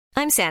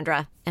I'm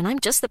Sandra, and I'm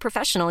just the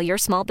professional your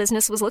small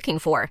business was looking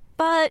for.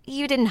 But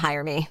you didn't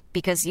hire me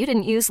because you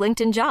didn't use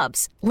LinkedIn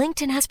Jobs.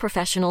 LinkedIn has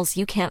professionals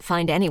you can't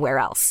find anywhere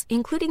else,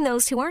 including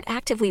those who aren't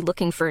actively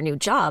looking for a new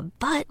job,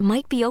 but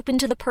might be open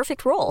to the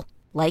perfect role,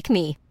 like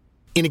me.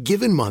 In a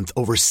given month,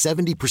 over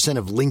 70%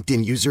 of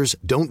LinkedIn users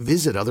don't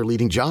visit other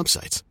leading job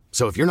sites.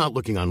 So if you're not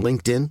looking on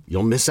LinkedIn,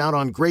 you'll miss out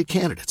on great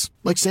candidates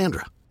like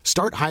Sandra.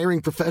 Start hiring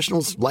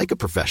professionals like a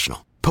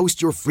professional.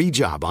 Post your free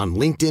job on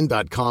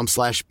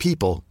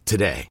linkedin.com/people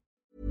today.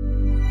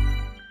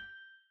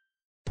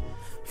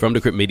 From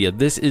Decrypt Media,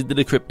 this is the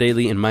Decrypt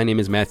Daily, and my name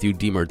is Matthew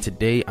Deemer.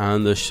 Today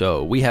on the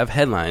show, we have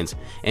headlines,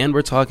 and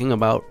we're talking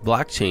about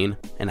blockchain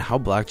and how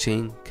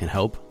blockchain can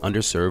help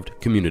underserved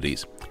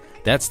communities.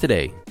 That's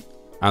today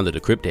on the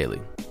Decrypt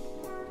Daily.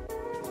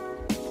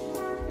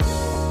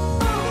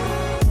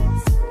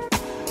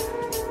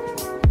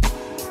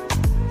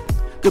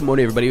 Good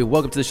morning, everybody.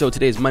 Welcome to the show.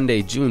 Today is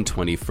Monday, June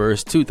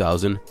 21st,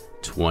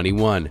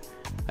 2021.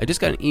 I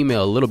just got an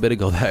email a little bit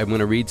ago that I'm going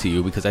to read to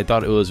you because I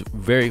thought it was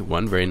very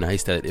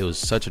nice that it was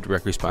such a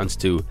direct response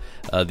to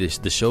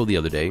the show the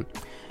other day.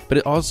 But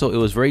it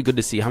was very good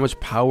to see how much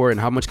power and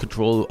how much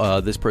control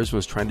this person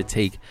was trying to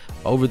take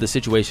over the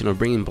situation of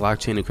bringing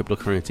blockchain and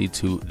cryptocurrency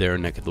to their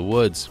neck of the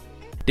woods.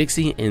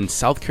 Dixie in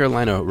South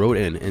Carolina wrote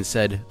in and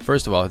said,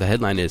 first of all, the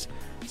headline is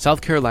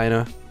South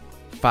Carolina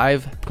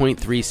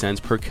 5.3 cents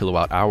per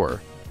kilowatt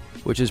hour,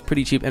 which is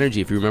pretty cheap energy.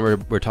 If you remember,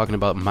 we're talking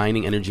about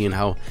mining energy and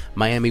how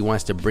Miami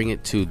wants to bring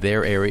it to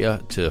their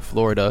area, to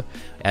Florida,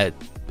 at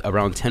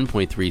around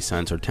 10.3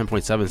 cents or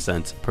 10.7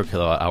 cents per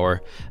kilowatt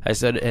hour. I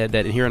said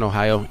that here in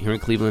Ohio, here in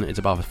Cleveland, it's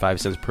about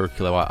 5 cents per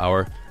kilowatt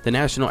hour. The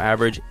national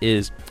average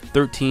is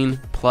 13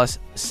 plus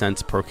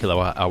cents per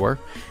kilowatt hour.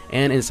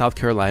 And in South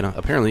Carolina,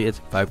 apparently it's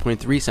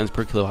 5.3 cents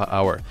per kilowatt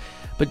hour.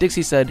 But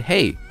Dixie said,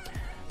 hey,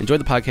 enjoyed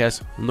the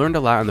podcast, learned a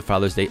lot on the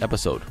Father's Day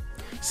episode.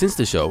 Since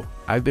the show,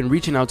 I've been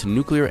reaching out to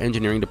nuclear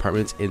engineering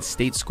departments in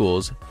state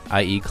schools,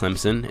 i.e.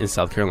 Clemson in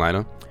South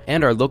Carolina,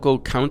 and our local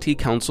county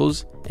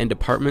councils and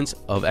departments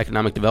of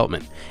economic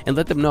development, and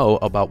let them know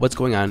about what's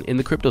going on in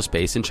the crypto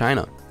space in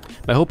China.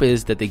 My hope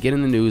is that they get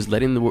in the news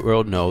letting the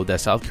world know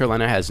that South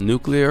Carolina has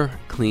nuclear,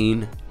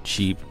 clean,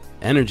 cheap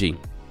energy.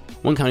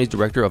 One county's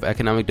director of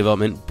economic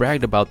development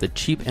bragged about the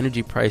cheap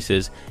energy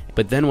prices,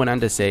 but then went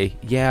on to say,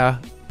 yeah,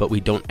 but we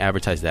don't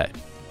advertise that.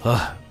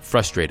 Ugh,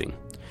 frustrating.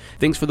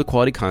 Thanks for the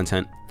quality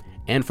content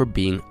and for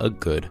being a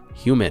good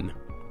human.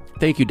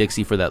 Thank you,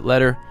 Dixie, for that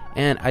letter.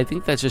 And I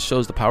think that just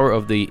shows the power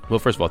of well,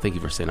 first of all, thank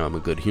you for saying I'm a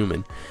good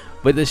human.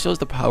 But this shows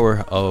the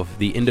power of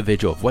the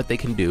individual, of what they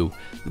can do.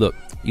 Look,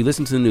 you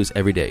listen to the news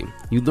every day.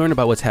 You learn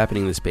about what's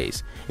happening in the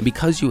space. And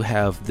because you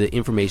have the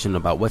information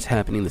about what's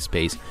happening in the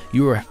space,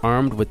 you are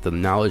armed with the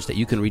knowledge that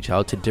you can reach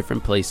out to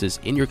different places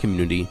in your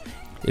community.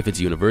 If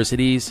it's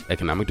universities,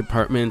 economic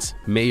departments,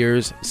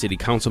 mayors, city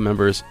council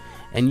members,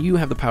 and you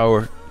have the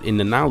power in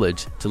the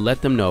knowledge to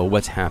let them know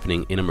what's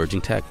happening in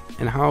emerging tech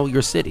and how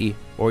your city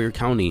or your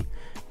county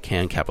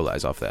can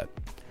capitalize off that.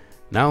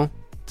 Now,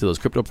 to those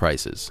crypto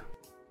prices.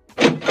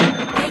 Here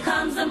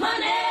comes the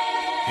money.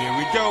 Here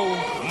we go.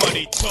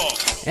 Money talk.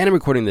 And I'm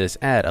recording this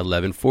at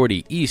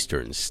 11:40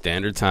 Eastern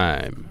Standard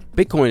Time.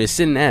 Bitcoin is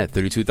sitting at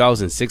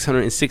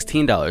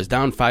 $32,616,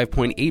 down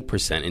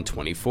 5.8% in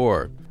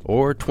 24.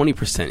 Or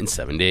 20% in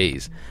 7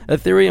 days.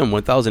 Ethereum,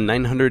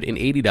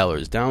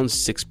 $1,980, down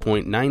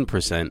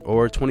 6.9%,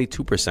 or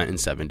 22% in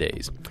 7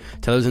 days.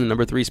 Tether's in the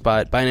number 3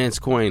 spot. Binance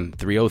Coin,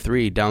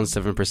 $303, down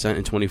 7%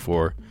 in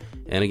 24.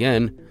 And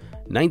again,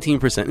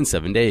 19% in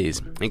 7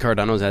 days. And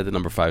Cardano's at the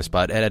number 5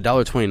 spot at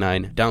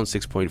 $1.29, down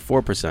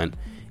 6.4%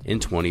 in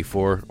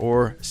 24,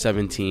 or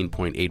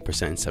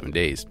 17.8% in 7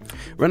 days.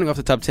 Running off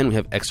the top 10, we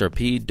have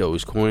XRP,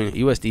 Dogecoin,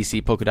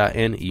 USDC, Polkadot,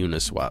 and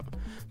Uniswap.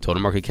 Total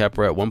market cap,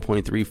 we're at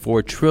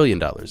 $1.34 trillion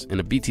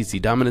and a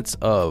BTC dominance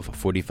of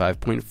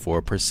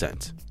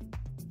 45.4%.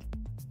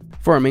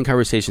 For our main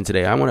conversation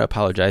today, I want to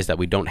apologize that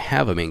we don't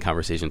have a main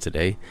conversation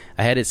today.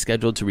 I had it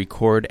scheduled to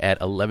record at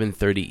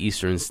 11:30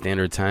 Eastern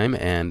Standard Time,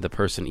 and the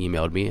person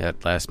emailed me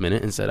at last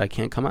minute and said I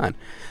can't come on.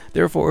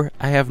 Therefore,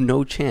 I have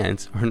no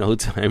chance or no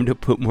time to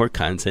put more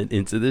content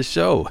into this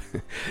show.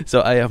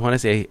 So I want to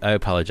say I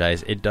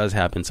apologize. It does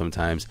happen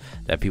sometimes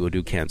that people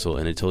do cancel,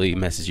 and it totally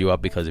messes you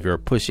up because if you're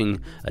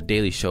pushing a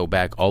daily show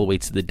back all the way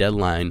to the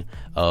deadline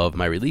of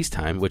my release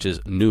time, which is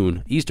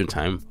noon Eastern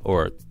Time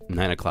or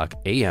 9 o'clock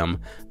a.m.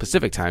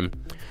 Pacific Time,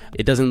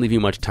 it doesn't leave you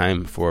much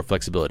time for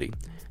flexibility.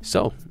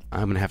 So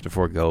I'm going to have to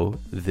forego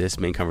this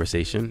main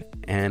conversation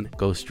and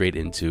go straight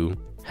into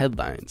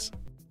headlines.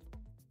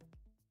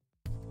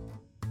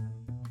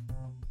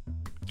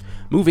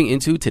 Moving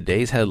into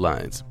today's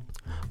headlines.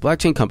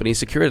 Blockchain company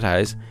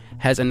Securitize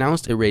has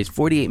announced it raised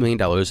 $48 million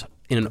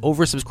in an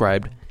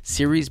oversubscribed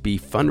Series B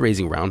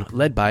fundraising round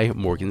led by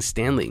Morgan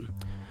Stanley.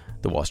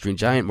 The Wall Street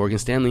giant Morgan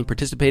Stanley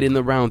participated in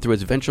the round through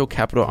its venture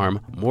capital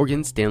arm,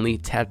 Morgan Stanley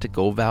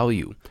Tactical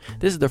Value.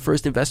 This is their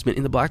first investment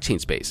in the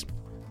blockchain space.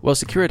 While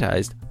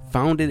Securitized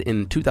founded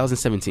in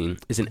 2017,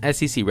 is an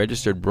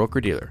SEC-registered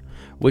broker-dealer,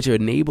 which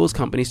enables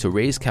companies to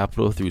raise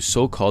capital through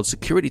so-called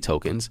security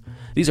tokens.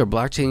 These are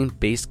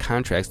blockchain-based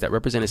contracts that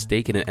represent a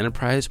stake in an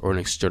enterprise or an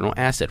external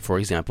asset, for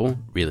example,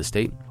 real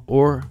estate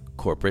or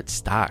corporate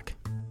stock.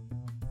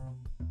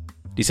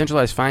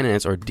 Decentralized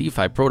finance, or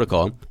DeFi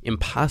protocol,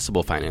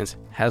 Impossible Finance,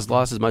 has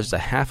lost as much as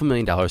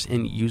 $500,000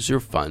 in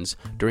user funds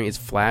during its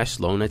flash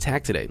loan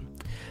attack today.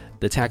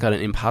 The attack on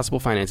Impossible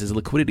Finance's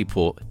liquidity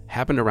pool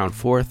happened around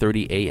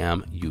 4:30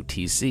 a.m.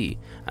 UTC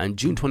on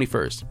June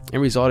 21st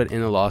and resulted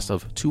in a loss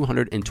of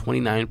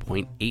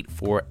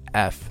 229.84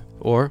 F,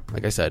 or,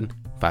 like I said,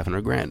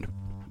 $500,000.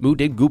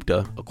 Mudit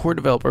Gupta, a core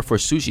developer for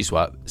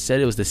SushiSwap,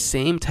 said it was the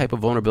same type of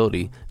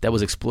vulnerability that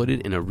was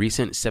exploited in a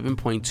recent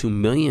 $7.2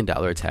 million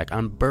attack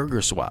on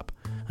BurgerSwap,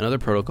 another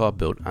protocol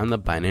built on the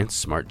Binance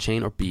Smart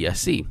Chain, or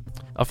BSC.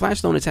 A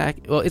flash loan attack,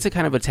 well, it's a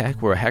kind of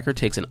attack where a hacker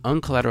takes an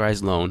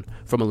uncollateralized loan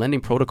from a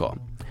lending protocol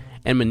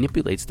and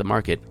manipulates the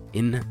market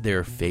in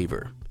their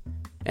favor.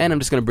 And I'm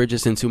just going to bridge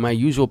this into my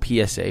usual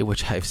PSA,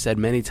 which I've said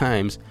many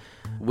times.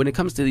 When it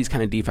comes to these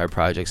kind of DeFi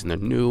projects and they're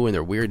new and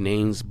they're weird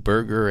names,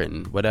 Burger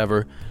and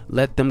whatever,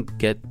 let them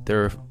get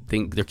their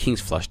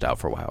kinks flushed out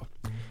for a while.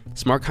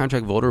 Smart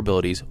contract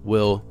vulnerabilities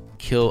will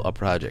kill a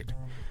project.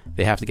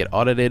 They have to get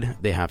audited.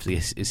 They have to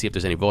see if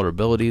there's any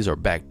vulnerabilities or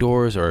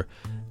backdoors, or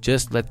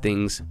just let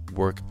things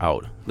work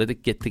out. Let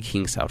it get the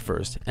kinks out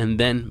first, and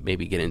then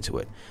maybe get into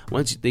it.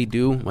 Once they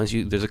do,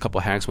 there's a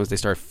couple hacks, once they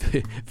start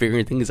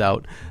figuring things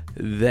out,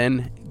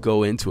 then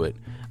go into it.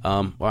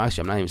 Well,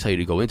 actually, I'm not even telling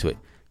you to go into it.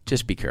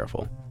 Just be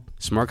careful.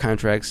 Smart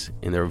contracts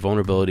and their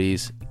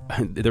vulnerabilities,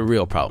 they're a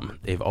real problem.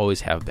 They've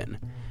always have been.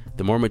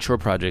 The more mature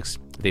projects,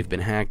 they've been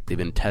hacked, they've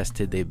been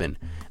tested, they've been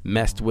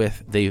messed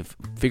with, they've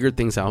figured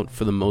things out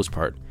for the most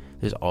part.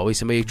 There's always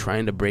somebody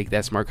trying to break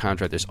that smart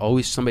contract. There's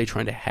always somebody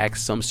trying to hack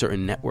some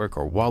certain network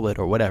or wallet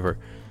or whatever.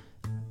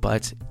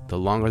 But the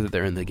longer that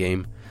they're in the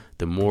game,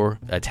 the more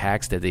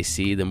attacks that they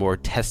see, the more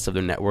tests of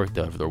their network,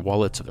 of their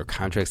wallets, of their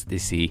contracts that they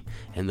see,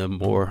 and the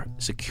more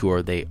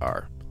secure they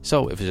are.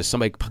 So if it's just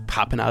somebody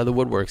popping out of the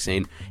woodwork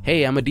saying,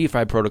 hey, I'm a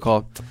DeFi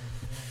protocol,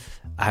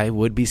 I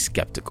would be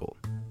skeptical.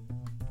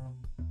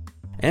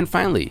 And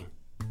finally,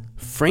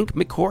 Frank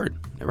McCourt.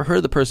 Never heard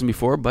of the person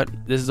before, but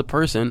this is a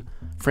person,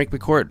 Frank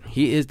McCourt.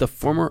 He is the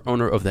former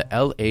owner of the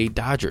LA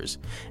Dodgers,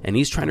 and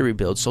he's trying to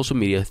rebuild social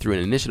media through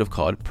an initiative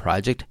called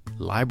Project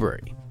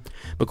Library.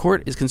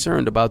 McCourt is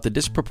concerned about the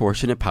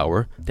disproportionate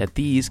power that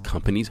these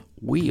companies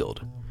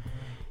wield.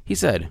 He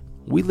said,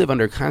 "We live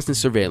under constant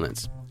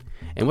surveillance.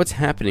 And what's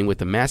happening with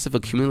the massive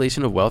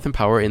accumulation of wealth and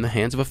power in the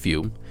hands of a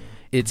few,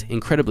 it's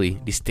incredibly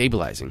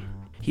destabilizing."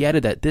 He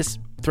added that this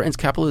threatens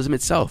capitalism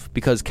itself,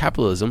 because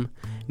capitalism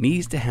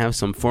needs to have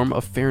some form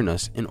of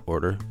fairness in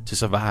order to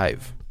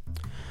survive.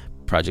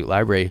 Project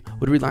Library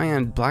would rely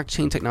on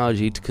blockchain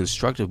technology to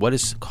construct what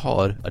is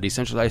called a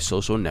decentralized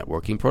social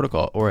networking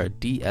protocol, or a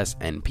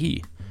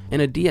DSNP.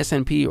 In a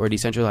DSNP, or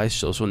decentralized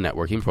social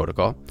networking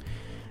protocol,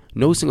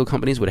 no single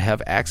companies would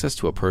have access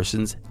to a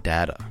person's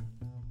data.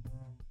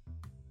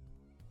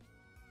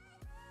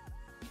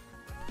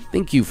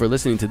 Thank you for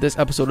listening to this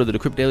episode of the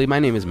Decrypt Daily. My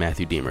name is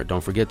Matthew Diemer.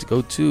 Don't forget to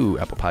go to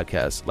Apple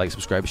Podcasts, like,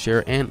 subscribe,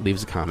 share, and leave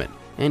us a comment.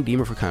 And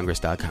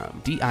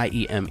DiemerForCongress.com.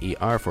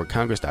 DIEMER for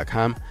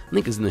Congress.com.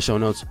 Link is in the show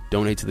notes.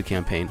 Donate to the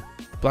campaign.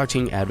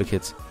 Blockchain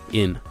advocates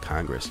in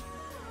Congress.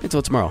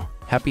 Until tomorrow,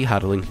 happy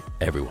hodling,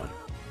 everyone.